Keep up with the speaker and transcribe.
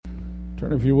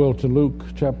Turn, if you will, to Luke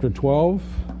chapter 12.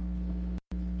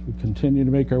 We continue to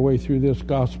make our way through this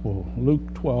gospel.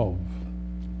 Luke 12.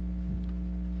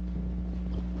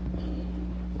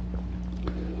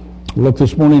 We'll look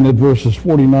this morning at verses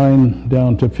 49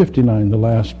 down to 59, the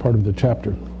last part of the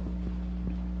chapter.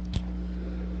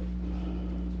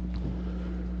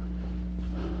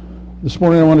 This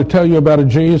morning I want to tell you about a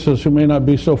Jesus who may not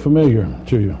be so familiar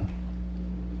to you.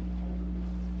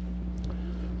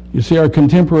 You see, our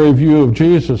contemporary view of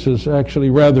Jesus is actually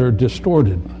rather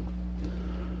distorted.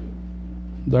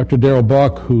 Dr. Darrell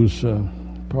Buck, who's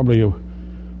probably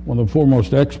one of the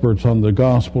foremost experts on the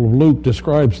Gospel of Luke,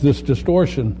 describes this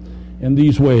distortion in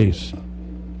these ways.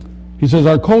 He says,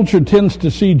 our culture tends to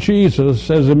see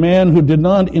Jesus as a man who did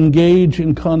not engage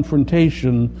in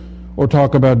confrontation or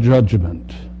talk about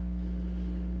judgment.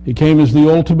 He came as the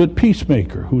ultimate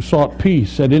peacemaker who sought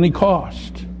peace at any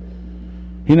cost.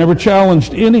 He never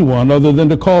challenged anyone other than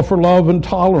to call for love and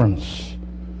tolerance.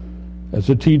 As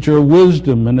a teacher of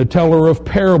wisdom and a teller of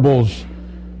parables,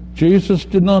 Jesus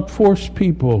did not force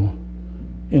people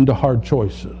into hard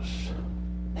choices.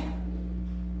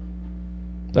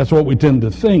 That's what we tend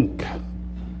to think.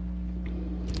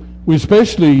 We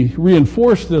especially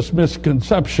reinforce this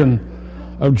misconception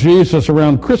of Jesus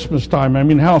around Christmas time. I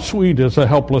mean, how sweet is a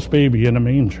helpless baby in a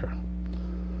manger?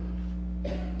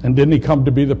 And didn't he come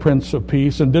to be the Prince of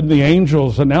Peace? And didn't the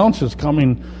angels announce his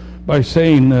coming by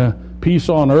saying, peace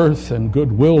on earth and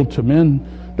goodwill to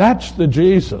men? That's the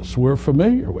Jesus we're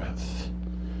familiar with.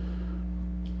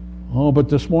 Oh, but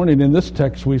this morning in this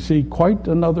text we see quite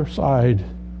another side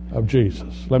of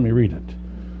Jesus. Let me read it.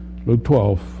 Luke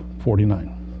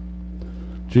 12:49.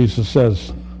 Jesus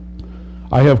says,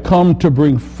 I have come to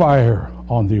bring fire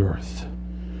on the earth,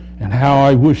 and how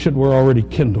I wish it were already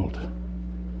kindled.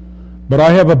 But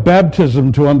I have a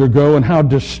baptism to undergo, and how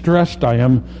distressed I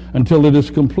am until it is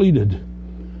completed.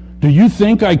 Do you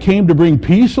think I came to bring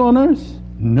peace on earth?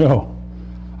 No,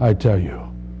 I tell you,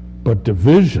 but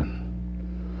division.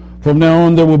 From now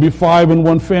on there will be 5 in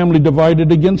one family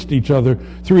divided against each other,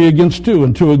 3 against 2,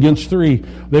 and 2 against 3.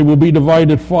 They will be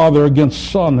divided, father against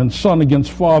son, and son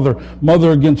against father,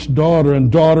 mother against daughter,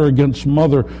 and daughter against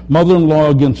mother, mother-in-law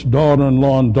against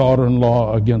daughter-in-law, and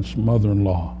daughter-in-law against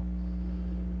mother-in-law.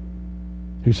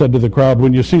 He said to the crowd,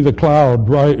 when you see the cloud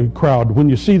rising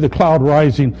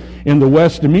in the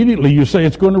west, immediately you say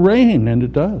it's going to rain, and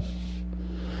it does.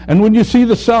 And when you see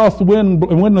the south wind,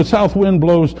 when the south wind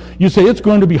blows, you say it's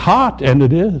going to be hot, and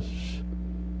it is.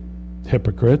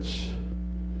 Hypocrites,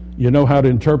 you know how to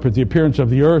interpret the appearance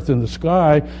of the earth and the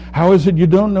sky. How is it you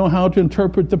don't know how to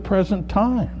interpret the present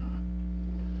time?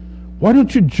 Why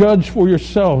don't you judge for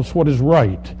yourselves what is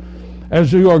right?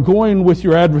 As you are going with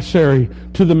your adversary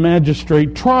to the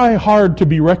magistrate, try hard to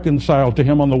be reconciled to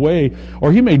him on the way,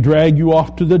 or he may drag you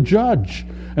off to the judge,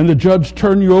 and the judge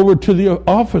turn you over to the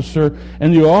officer,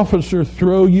 and the officer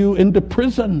throw you into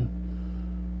prison.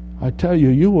 I tell you,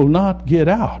 you will not get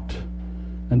out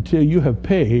until you have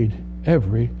paid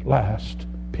every last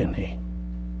penny.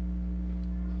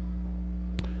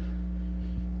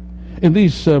 In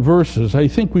these verses, I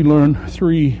think we learn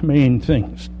 3 main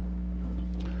things.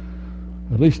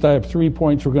 At least I have 3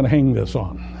 points we're going to hang this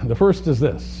on. The first is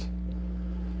this.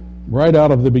 Right out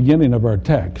of the beginning of our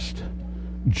text,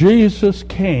 Jesus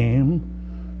came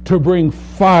to bring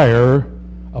fire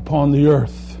upon the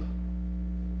earth.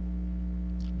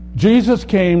 Jesus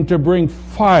came to bring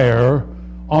fire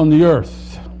on the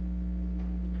earth.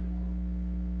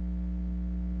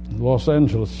 In the Los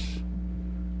Angeles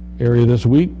area this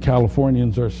week,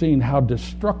 Californians are seeing how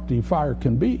destructive fire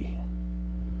can be.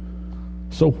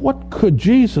 So what could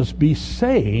Jesus be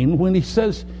saying when he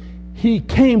says he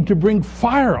came to bring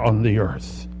fire on the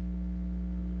earth?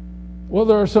 Well,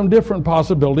 there are some different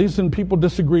possibilities, and people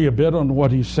disagree a bit on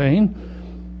what he's saying.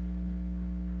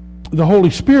 The Holy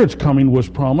Spirit's coming was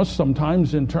promised,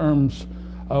 sometimes in terms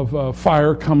of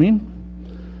fire coming.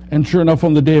 And sure enough,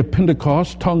 on the day of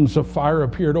Pentecost, tongues of fire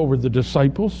appeared over the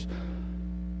disciples.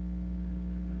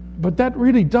 But that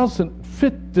really doesn't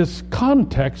fit this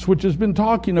context, which has been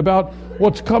talking about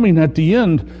what's coming at the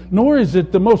end, nor is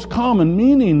it the most common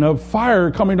meaning of fire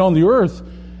coming on the earth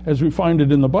as we find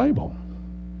it in the Bible.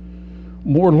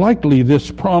 More likely,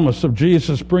 this promise of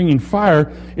Jesus bringing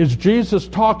fire is Jesus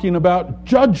talking about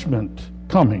judgment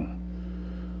coming.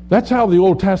 That's how the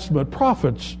Old Testament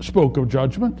prophets spoke of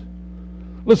judgment.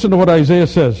 Listen to what Isaiah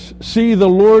says. See, the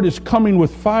Lord is coming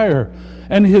with fire,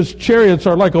 and his chariots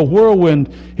are like a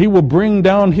whirlwind. He will bring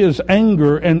down his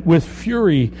anger and with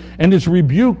fury, and his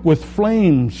rebuke with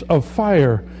flames of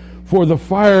fire. For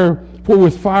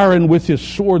with fire and with his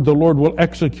sword the Lord will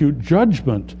execute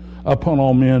judgment upon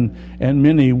all men, and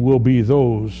many will be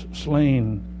those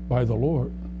slain by the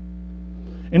Lord.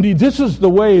 Indeed, this is the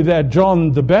way that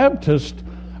John the Baptist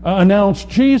announced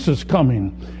Jesus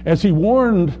coming, as he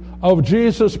warned of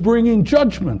Jesus bringing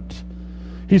judgment.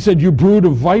 He said, "You brood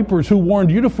of vipers, who warned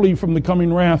you to flee from the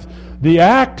coming wrath? The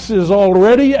axe is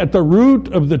already at the root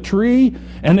of the tree,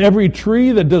 and every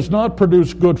tree that does not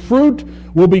produce good fruit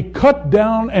will be cut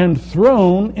down and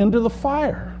thrown into the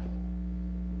fire."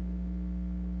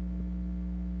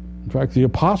 In fact, the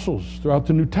apostles throughout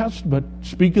the New Testament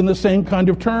speak in the same kind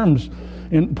of terms.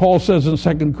 And Paul says in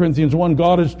 2 Corinthians 1,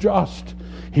 "God is just.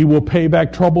 He will pay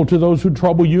back trouble to those who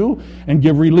trouble you and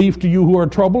give relief to you who are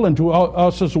troubled, and to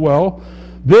us as well.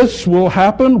 This will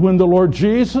happen when the Lord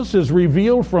Jesus is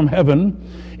revealed from heaven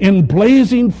in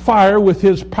blazing fire with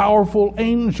his powerful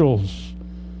angels."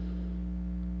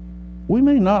 We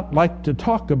may not like to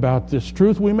talk about this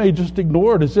truth. We may just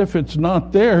ignore it as if it's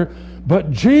not there.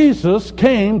 But Jesus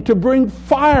came to bring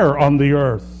fire on the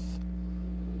earth.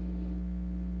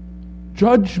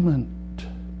 Judgment.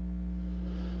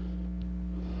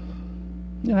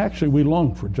 And actually, we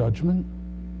long for judgment.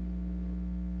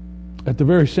 At the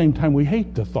very same time, we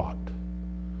hate the thought.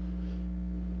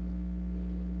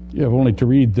 You have only to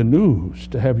read the news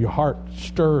to have your heart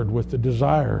stirred with the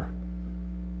desire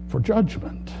for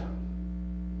judgment.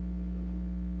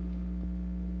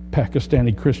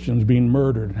 Pakistani Christians being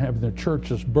murdered and having their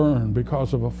churches burned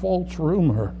because of a false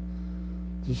rumor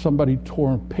that somebody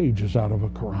tore pages out of a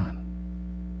Quran.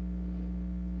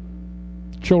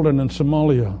 Children in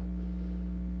Somalia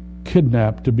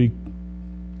kidnapped to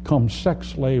become sex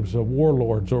slaves of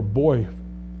warlords or boy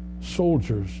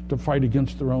soldiers to fight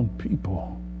against their own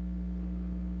people.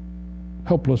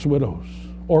 Helpless widows,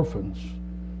 orphans,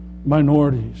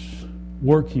 minorities,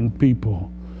 working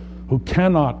people who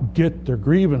cannot get their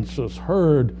grievances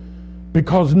heard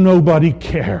because nobody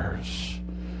cares.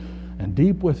 And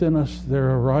deep within us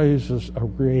there arises a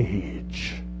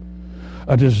rage,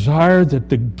 a desire that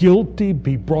the guilty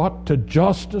be brought to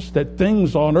justice, that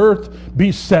things on earth be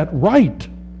set right.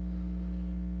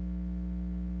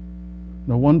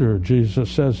 No wonder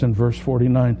Jesus says in verse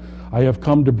 49, "I have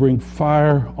come to bring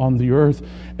fire on the earth,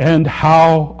 and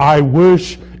how I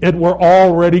wish it were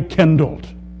already kindled."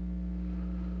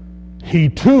 He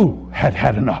too had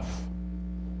had enough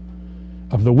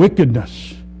of the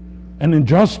wickedness and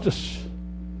injustice,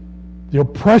 the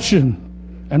oppression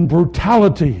and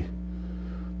brutality,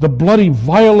 the bloody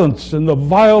violence and the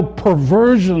vile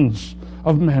perversions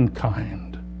of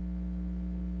mankind.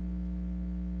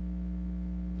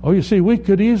 Oh, you see, we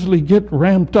could easily get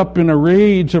ramped up in a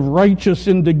rage of righteous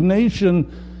indignation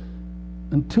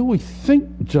until we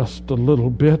think just a little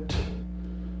bit,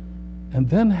 and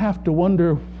then have to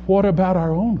wonder, what about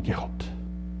our own guilt?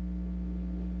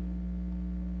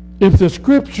 If the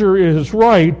Scripture is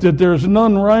right, that there's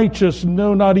none righteous,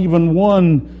 no, not even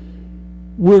one,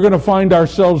 we're going to find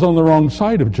ourselves on the wrong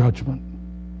side of judgment.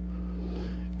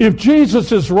 If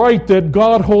Jesus is right that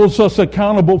God holds us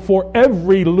accountable for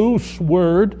every loose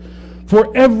word, for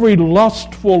every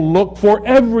lustful look, for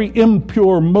every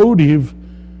impure motive,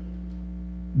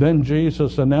 then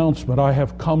Jesus' announcement, "I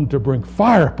have come to bring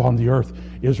fire upon the earth,"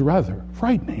 is rather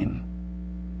frightening.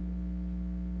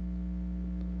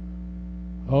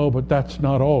 Oh, but that's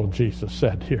not all Jesus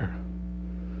said here.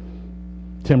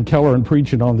 Tim Keller, in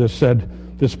preaching on this, said,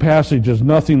 "This passage is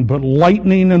nothing but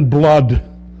lightning and blood.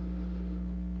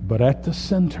 But at the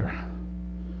center,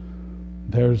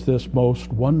 there's this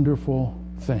most wonderful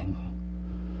thing."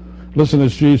 Listen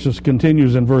as Jesus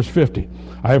continues in verse 50.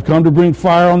 "I have come to bring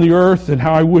fire on the earth, and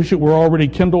how I wish it were already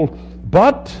kindled.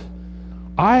 But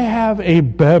I have a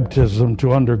baptism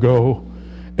to undergo,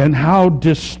 and how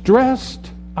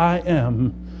distressed I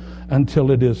am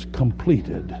until it is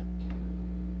completed."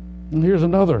 And here's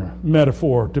another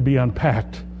metaphor to be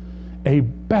unpacked. A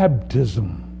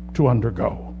baptism to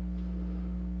undergo.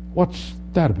 What's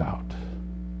that about?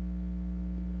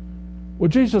 Well,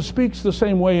 Jesus speaks the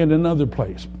same way in another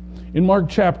place. In Mark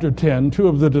chapter 10, two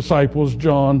of the disciples,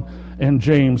 John and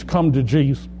James, come to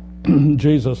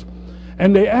Jesus,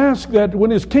 and they ask that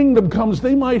when his kingdom comes,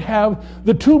 they might have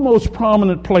the two most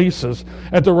prominent places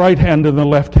at the right hand and the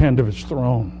left hand of his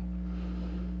throne.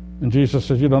 And Jesus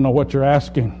says, "You don't know what you're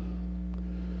asking.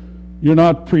 You're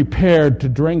not prepared to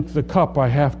drink the cup I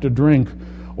have to drink,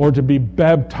 or to be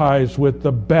baptized with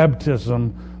the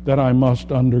baptism that I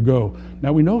must undergo."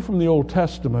 Now we know from the Old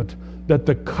Testament that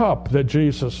the cup that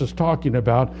Jesus is talking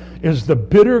about is the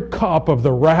bitter cup of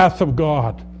the wrath of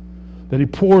God that he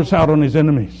pours out on his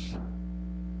enemies.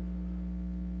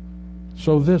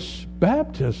 So this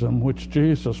baptism which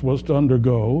Jesus was to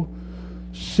undergo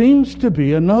seems to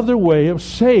be another way of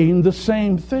saying the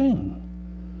same thing.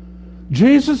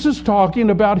 Jesus is talking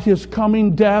about his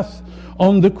coming death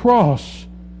on the cross.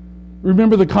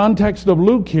 Remember the context of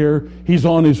Luke here. He's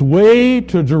on his way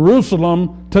to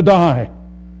Jerusalem to die.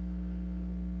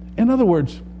 In other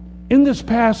words, in this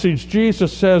passage,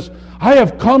 Jesus says, I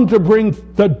have come to bring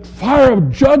the fire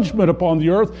of judgment upon the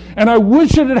earth, and I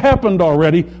wish it had happened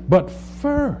already. But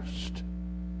first,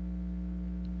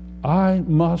 I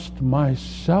must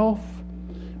myself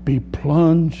be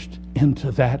plunged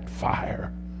into that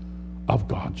fire of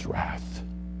God's wrath.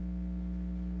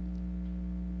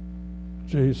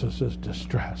 Jesus is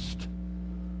distressed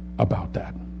about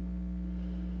that.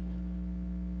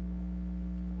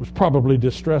 Was probably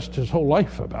distressed his whole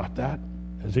life about that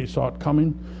as he saw it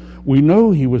coming. We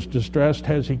know he was distressed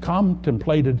as he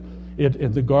contemplated it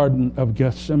in the Garden of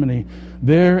Gethsemane.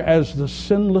 There, as the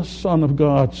sinless Son of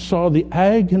God saw the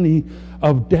agony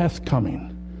of death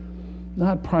coming,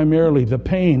 not primarily the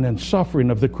pain and suffering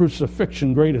of the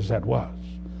crucifixion, great as that was,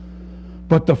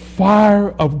 but the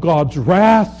fire of God's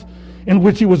wrath in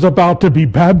which he was about to be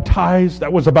baptized,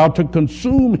 that was about to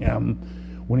consume him.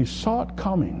 When he saw it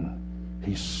coming,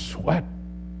 he sweat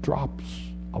drops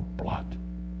of blood.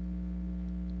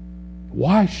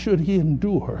 Why should he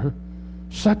endure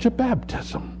such a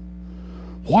baptism?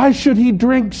 Why should he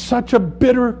drink such a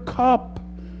bitter cup?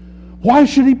 Why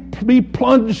should he be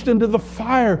plunged into the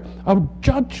fire of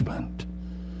judgment?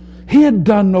 He had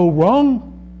done no wrong.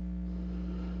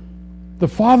 The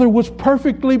Father was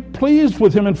perfectly pleased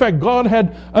with him. In fact, God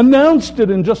had announced it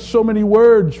in just so many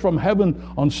words from heaven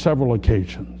on several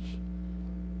occasions.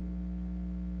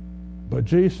 But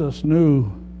Jesus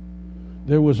knew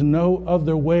there was no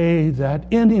other way that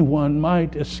anyone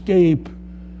might escape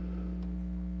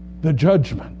the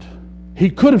judgment. He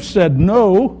could have said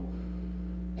no,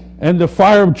 and the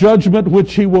fire of judgment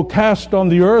which he will cast on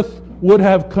the earth would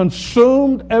have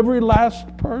consumed every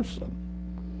last person.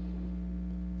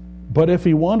 But if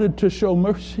he wanted to show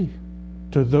mercy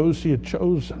to those he had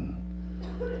chosen,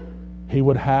 he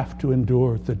would have to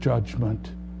endure the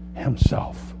judgment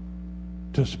himself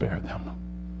to spare them.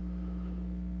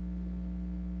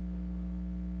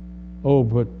 Oh,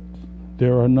 but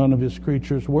there are none of his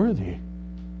creatures worthy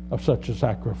of such a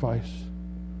sacrifice.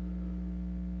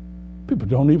 People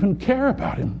don't even care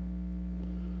about him.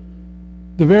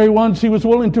 The very ones he was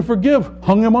willing to forgive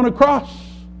hung him on a cross.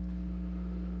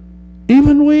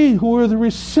 Even we who are the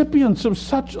recipients of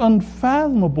such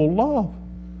unfathomable love,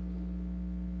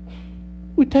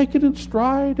 we take it in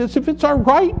stride as if it's our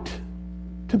right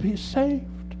to be saved.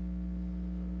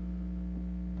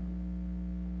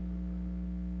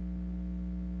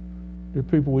 Dear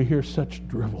people, we hear such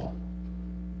drivel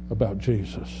about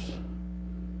Jesus.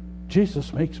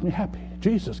 Jesus makes me happy.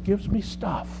 Jesus gives me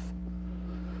stuff.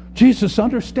 Jesus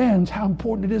understands how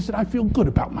important it is that I feel good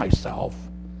about myself.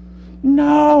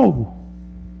 No.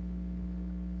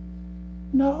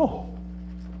 No.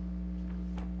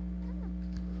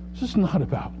 This is not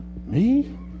about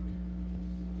me.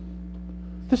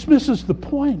 This misses the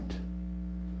point.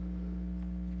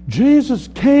 Jesus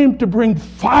came to bring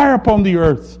fire upon the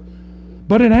earth,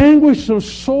 but in anguish of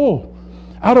soul,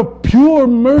 out of pure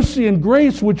mercy and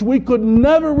grace which we could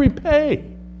never repay,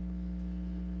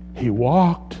 he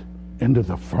walked into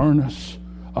the furnace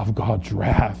of God's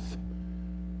wrath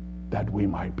that we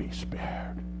might be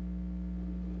spared.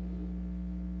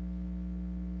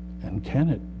 And can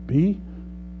it be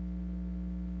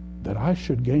that I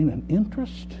should gain an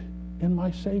interest in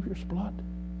my Savior's blood?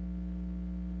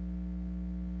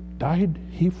 Died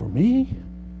he for me,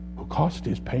 who caused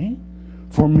his pain?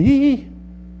 For me,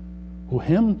 who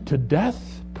him to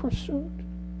death pursued?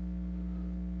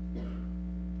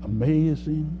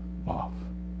 Amazing love.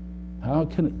 How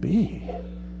can it be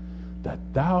that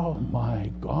thou,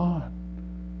 my God,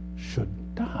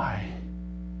 should die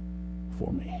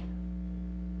for me?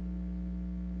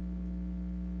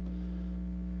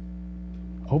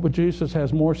 Oh, but Jesus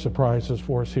has more surprises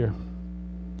for us here,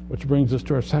 which brings us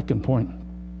to our second point.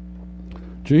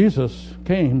 Jesus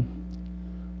came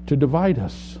to divide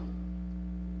us.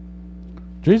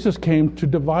 Jesus came to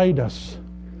divide us.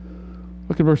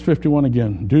 Look at verse 51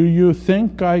 again. Do you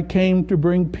think I came to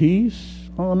bring peace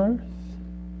on earth?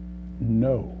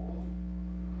 No,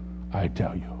 I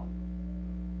tell you,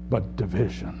 but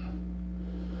division.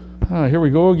 Here we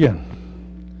go again.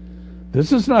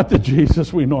 This is not the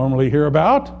Jesus we normally hear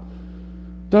about.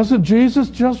 Doesn't Jesus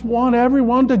just want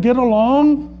everyone to get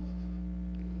along?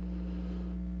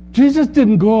 Jesus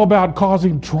didn't go about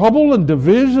causing trouble and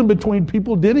division between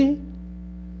people, did he?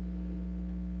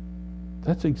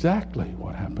 That's exactly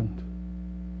what happened.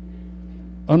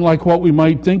 Unlike what we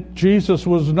might think, Jesus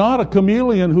was not a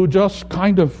chameleon who just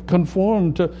kind of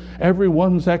conformed to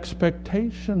everyone's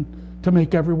expectation to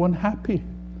make everyone happy.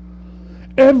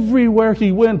 Everywhere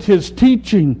he went, his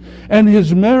teaching and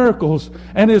his miracles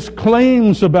and his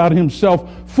claims about himself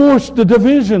forced a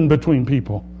division between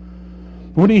people.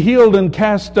 When he healed and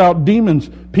cast out demons,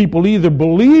 people either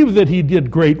believed that he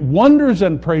did great wonders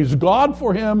and praised God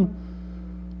for him,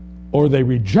 or they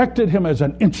rejected him as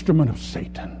an instrument of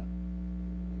Satan.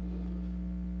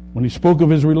 When he spoke of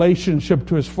his relationship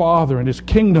to his Father and his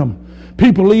kingdom,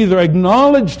 people either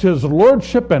acknowledged his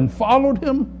lordship and followed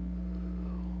him,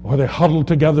 or they huddled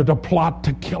together to plot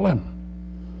to kill him.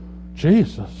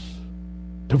 Jesus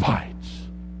divides.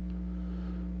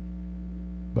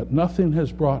 But nothing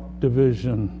has brought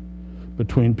division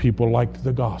between people like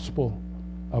the gospel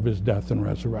of his death and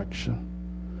resurrection.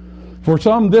 For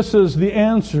some, this is the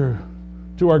answer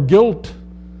to our guilt,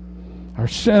 our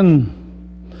sin.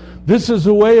 This is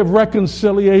a way of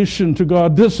reconciliation to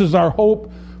God. This is our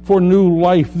hope for new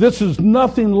life. This is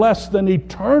nothing less than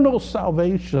eternal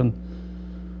salvation.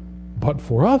 But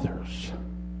for others,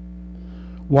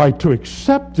 why, to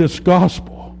accept this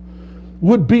gospel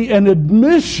would be an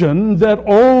admission that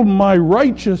all my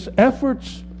righteous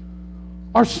efforts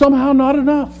are somehow not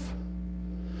enough.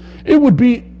 It would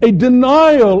be a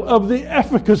denial of the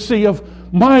efficacy of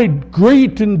my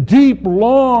great and deep,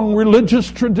 long religious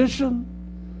tradition.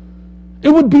 It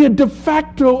would be a de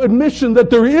facto admission that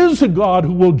there is a God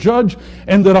who will judge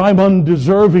and that I'm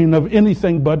undeserving of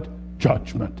anything but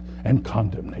judgment and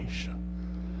condemnation.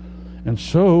 And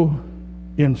so,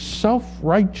 in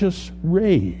self-righteous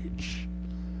rage,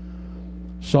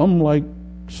 some, like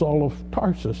Saul of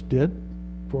Tarsus did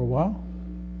for a while,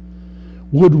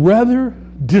 would rather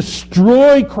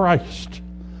destroy Christ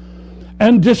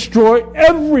and destroy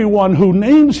everyone who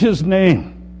names his name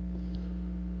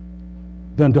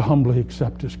than to humbly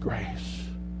accept his grace.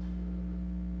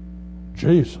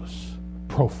 Jesus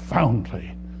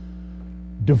profoundly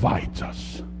divides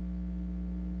us.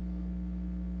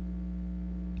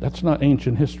 That's not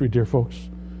ancient history, dear folks.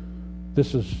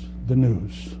 This is the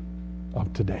news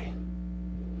of today.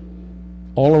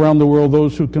 All around the world,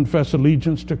 those who confess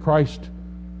allegiance to Christ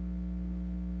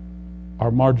are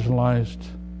marginalized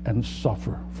and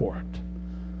suffer for it.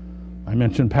 I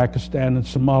mentioned Pakistan and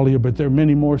Somalia, but there are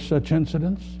many more such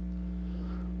incidents.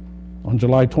 On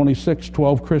July 26,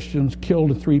 12 Christians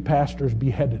killed and 3 pastors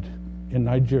beheaded in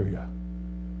Nigeria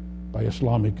by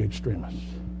Islamic extremists.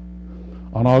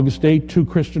 On August 8, 2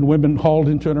 Christian women hauled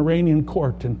into an Iranian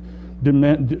court and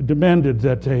demanded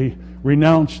that they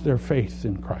renounce their faith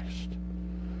in Christ.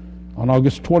 On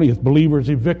August 20th, believers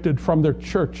evicted from their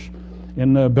church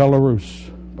in Belarus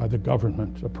by the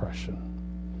government oppression.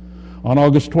 On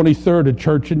August 23rd, a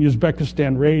church in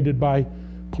Uzbekistan raided by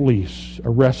police,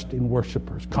 arresting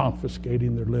worshipers,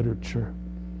 confiscating their literature.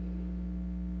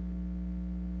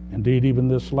 Indeed, even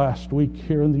this last week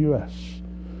here in the U.S.,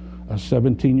 a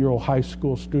 17-year-old high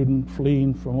school student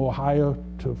fleeing from Ohio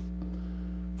to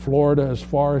Florida as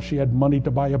far as she had money to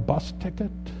buy a bus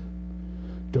ticket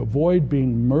to avoid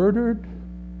being murdered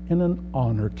in an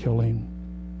honor killing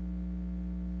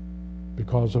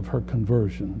because of her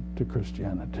conversion to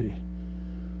Christianity.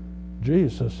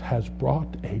 Jesus has brought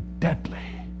a deadly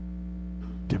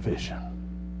division.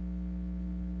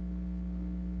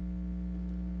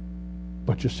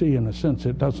 But you see, in a sense,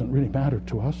 it doesn't really matter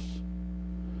to us.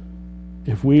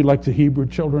 If we, like the Hebrew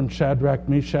children, Shadrach,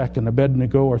 Meshach, and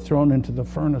Abednego, are thrown into the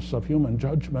furnace of human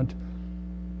judgment,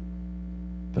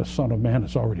 the Son of Man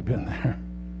has already been there.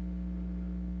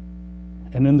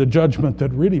 And in the judgment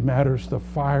that really matters, the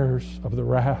fires of the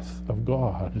wrath of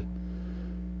God,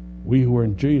 we who are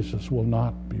in Jesus will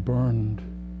not be burned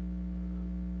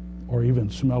or even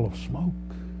smell of smoke.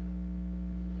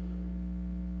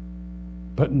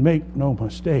 But make no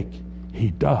mistake, he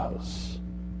does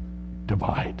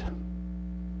divide.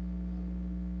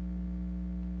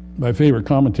 My favorite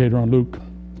commentator on Luke,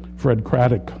 Fred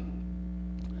Craddock,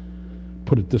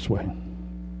 put it this way: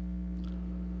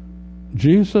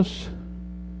 Jesus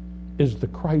is the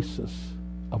crisis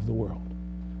of the world.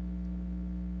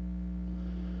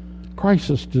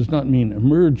 Crisis does not mean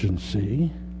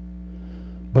emergency,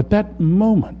 but that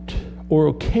moment or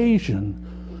occasion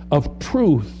of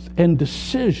truth and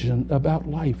decision about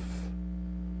life.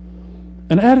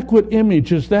 An adequate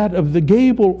image is that of the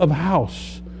gable of a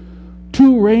house.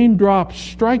 2 raindrops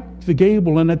strike the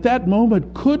gable, and at that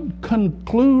moment could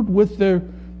conclude with there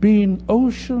being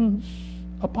oceans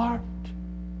apart.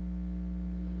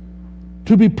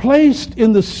 To be placed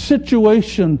in the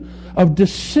situation of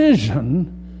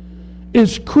decision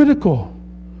is critical,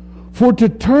 For to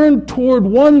turn toward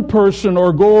one person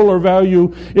or goal or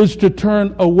value is to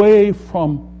turn away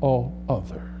from all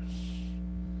others.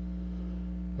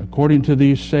 According to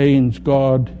these sayings,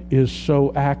 God is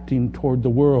so acting toward the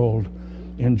world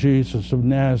in Jesus of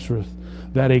Nazareth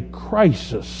that a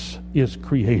crisis is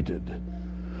created.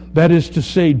 That is to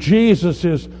say, Jesus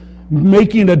is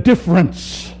making a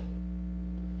difference,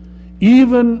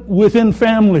 even within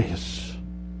families.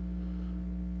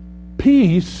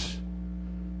 Peace,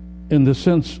 in the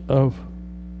sense of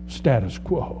status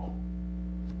quo,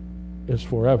 is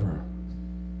forever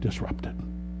disrupted.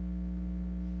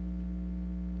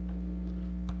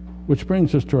 Which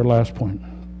brings us to our last point.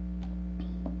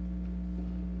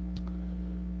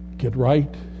 Get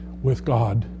right with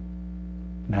God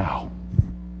now.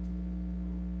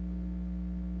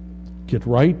 Get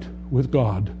right with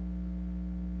God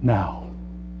now.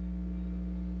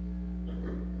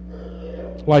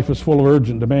 Life is full of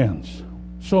urgent demands.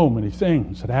 So many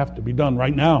things that have to be done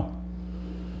right now.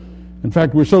 In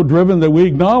fact, we're so driven that we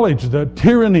acknowledge the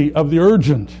tyranny of the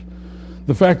urgent.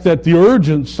 The fact that the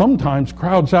urgent sometimes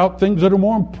crowds out things that are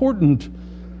more important.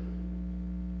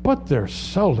 But there's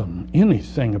seldom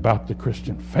anything about the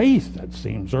Christian faith that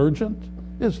seems urgent,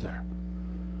 is there?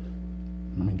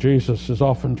 I mean, Jesus is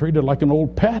often treated like an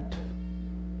old pet.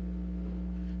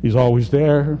 He's always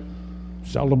there,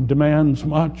 seldom demands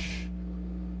much.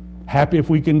 Happy if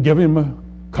we can give him a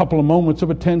couple of moments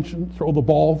of attention, throw the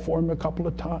ball for him a couple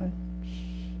of times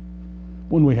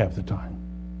when we have the time.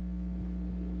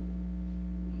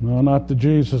 No, not the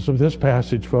Jesus of this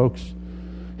passage, folks.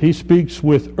 He speaks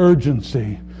with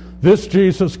urgency. This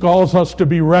Jesus calls us to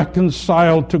be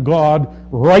reconciled to God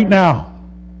right now.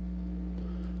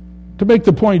 To make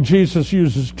the point, Jesus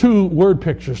uses two word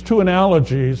pictures, two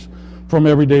analogies from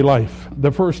everyday life.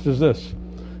 The first is this.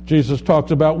 Jesus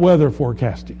talks about weather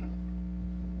forecasting.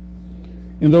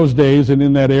 In those days and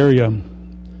in that area,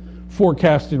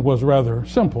 forecasting was rather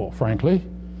simple, frankly.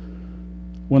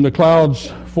 When the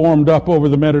clouds formed up over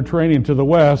the Mediterranean to the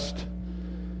west,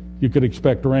 you could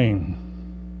expect rain.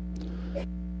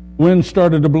 Wind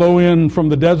started to blow in from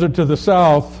the desert to the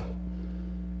south,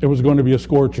 it was going to be a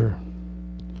scorcher.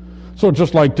 So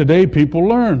just like today, people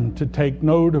learn to take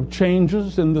note of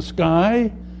changes in the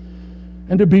sky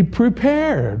and to be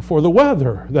prepared for the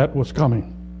weather that was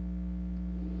coming.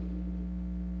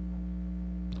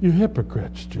 You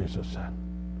hypocrites, Jesus said.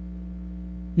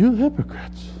 You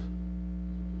hypocrites.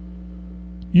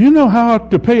 You know how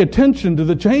to pay attention to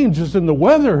the changes in the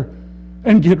weather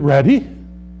and get ready.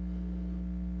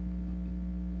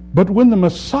 But when the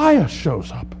Messiah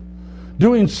shows up,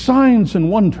 doing signs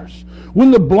and wonders,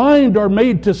 when the blind are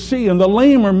made to see and the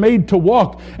lame are made to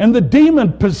walk and the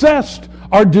demon-possessed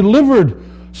are delivered,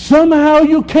 somehow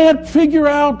you can't figure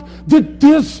out that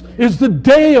this is the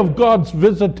day of God's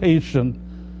visitation.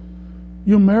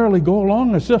 You merely go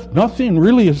along as if nothing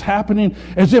really is happening,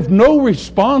 as if no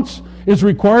response is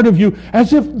required of you,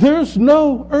 as if there's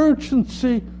no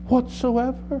urgency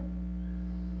whatsoever.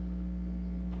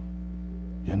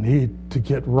 You need to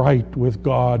get right with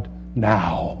God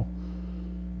now,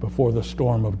 before the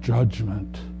storm of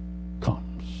judgment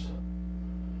comes.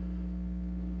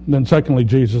 And then secondly,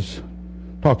 Jesus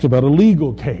talks about a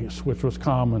legal case, which was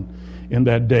common in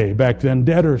that day. Back then,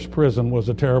 debtor's prison was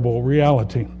a terrible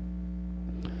reality.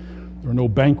 There were no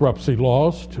bankruptcy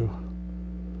laws to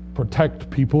protect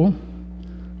people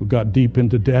who got deep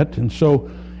into debt. And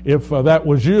so if that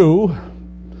was you,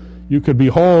 you could be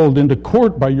hauled into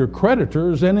court by your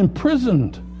creditors and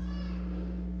imprisoned.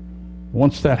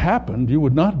 Once that happened, you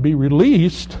would not be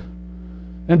released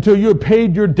until you had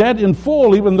paid your debt in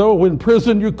full, even though in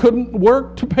prison you couldn't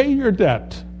work to pay your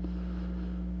debt.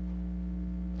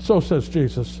 So says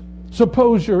Jesus,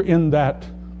 suppose you're in that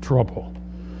trouble.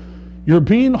 You're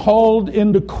being hauled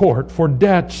into court for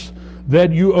debts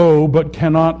that you owe but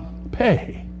cannot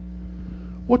pay.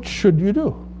 What should you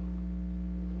do?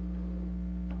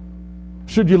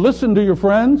 Should you listen to your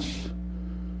friends?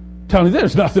 Tell me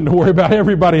there's nothing to worry about.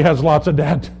 Everybody has lots of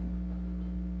debt.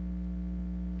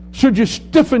 Should you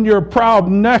stiffen your proud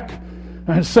neck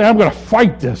and say, I'm going to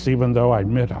fight this even though I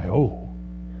admit I owe?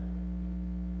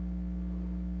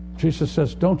 Jesus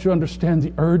says, don't you understand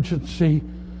the urgency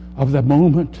of the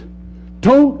moment?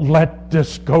 Don't let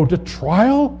this go to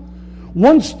trial.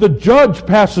 Once the judge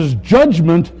passes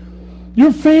judgment,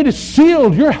 your fate is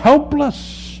sealed. You're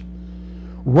helpless.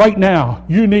 Right now,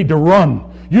 you need to run.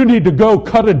 You need to go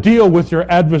cut a deal with your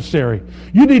adversary.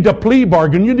 You need to plea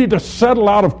bargain. You need to settle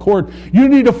out of court. You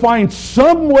need to find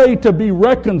some way to be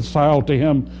reconciled to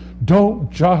him. Don't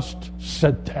just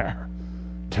sit there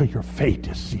till your fate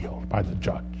is sealed by the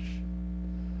judge.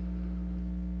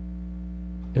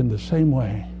 In the same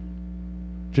way,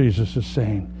 Jesus is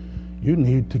saying, you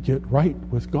need to get right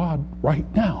with God right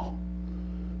now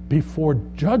before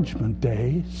Judgment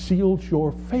Day seals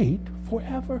your fate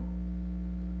forever.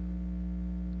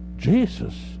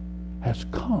 Jesus has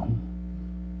come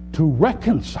to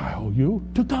reconcile you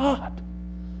to God.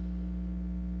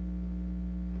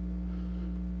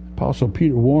 Apostle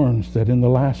Peter warns that in the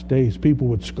last days people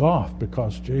would scoff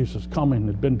because Jesus' coming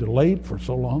had been delayed for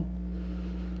so long.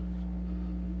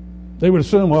 They would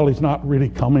assume, well, he's not really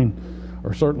coming,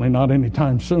 or certainly not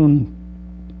anytime soon.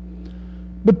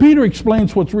 But Peter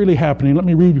explains what's really happening. Let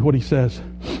me read you what he says.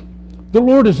 The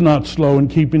Lord is not slow in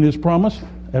keeping his promise,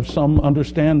 as some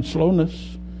understand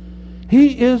slowness.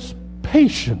 He is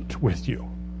patient with you,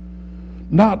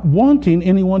 not wanting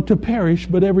anyone to perish,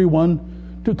 but everyone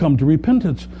to come to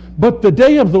repentance. But the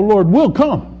day of the Lord will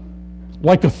come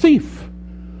like a thief.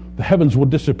 The heavens will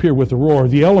disappear with a roar.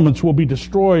 The elements will be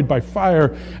destroyed by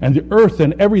fire, and the earth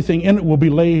and everything in it will be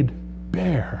laid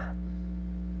bare.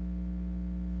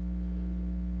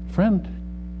 Friend,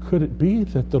 could it be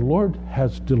that the Lord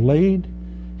has delayed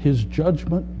his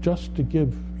judgment just to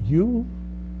give you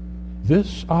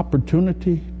this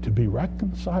opportunity to be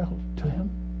reconciled to him?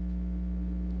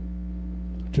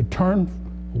 To turn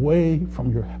away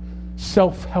from your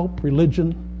self-help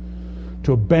religion,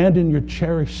 to abandon your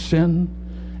cherished sin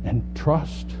and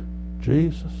trust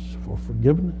Jesus for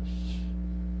forgiveness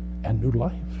and new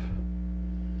life.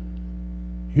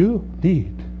 You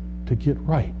need to get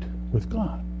right with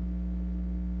God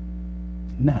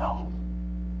now.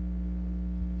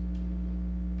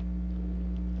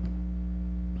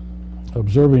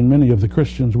 Observing many of the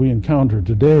Christians we encounter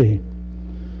today,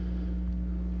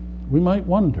 we might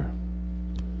wonder,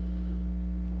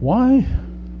 why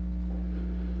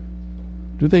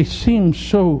do they seem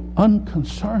so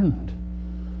unconcerned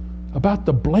about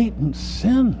the blatant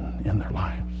sin in their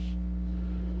lives?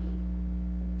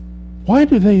 Why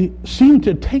do they seem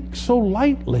to take so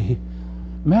lightly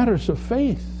matters of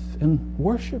faith and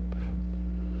worship?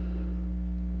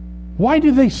 Why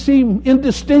do they seem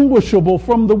indistinguishable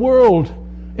from the world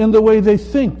in the way they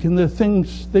think and the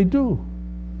things they do?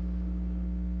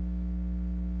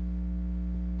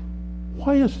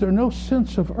 Why is there no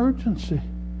sense of urgency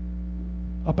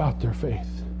about their faith?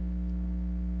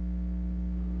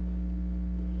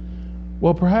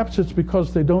 Well, perhaps it's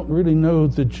because they don't really know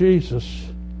the Jesus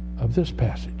of this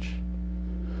passage.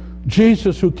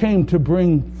 Jesus who came to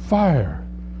bring fire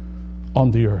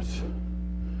on the earth.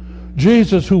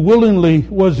 Jesus who willingly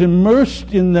was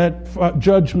immersed in that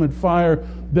judgment fire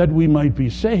that we might be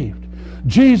saved.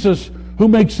 Jesus who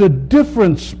makes a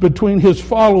difference between his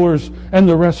followers and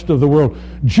the rest of the world.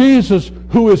 Jesus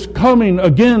who is coming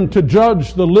again to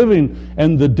judge the living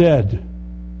and the dead.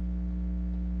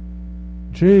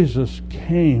 Jesus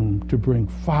came to bring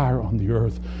fire on the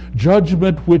earth,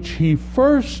 judgment which he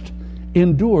first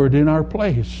endured in our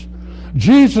place.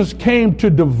 Jesus came to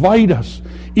divide us.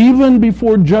 Even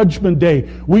before Judgment Day,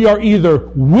 we are either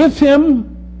with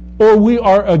him or we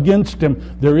are against him.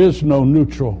 There is no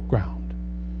neutral ground.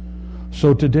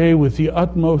 So today, with the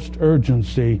utmost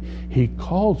urgency, he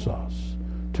calls us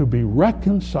to be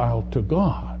reconciled to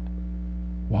God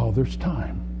while there's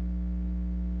time.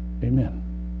 Amen.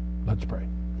 Let's pray.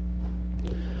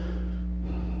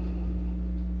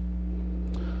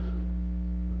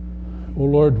 Oh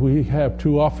Lord, we have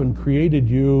too often created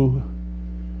you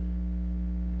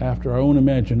after our own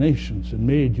imaginations and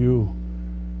made you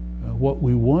what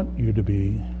we want you to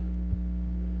be.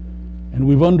 And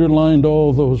we've underlined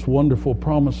all those wonderful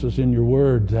promises in your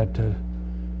word that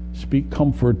speak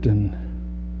comfort and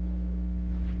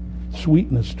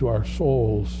sweetness to our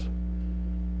souls.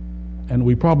 And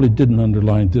we probably didn't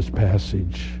underline this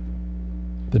passage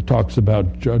that talks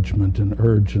about judgment and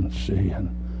urgency and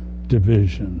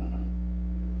division.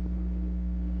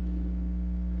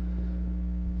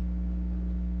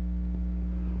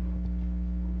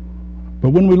 But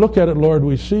when we look at it, Lord,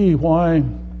 we see why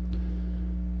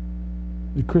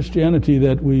the Christianity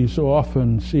that we so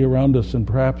often see around us and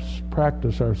perhaps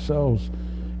practice ourselves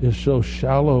is so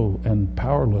shallow and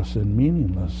powerless and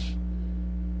meaningless.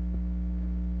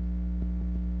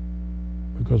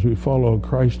 Because we follow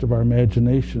Christ of our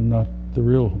imagination, not the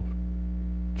real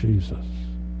Jesus.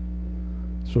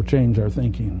 So change our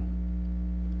thinking.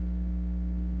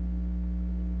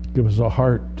 Give us a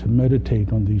heart to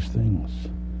meditate on these things.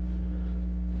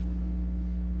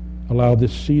 Allow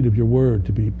this seed of your word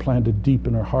to be planted deep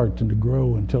in our heart and to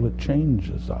grow until it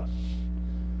changes us.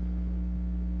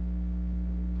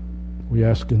 We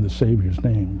ask in the Savior's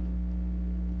name.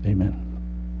 Amen.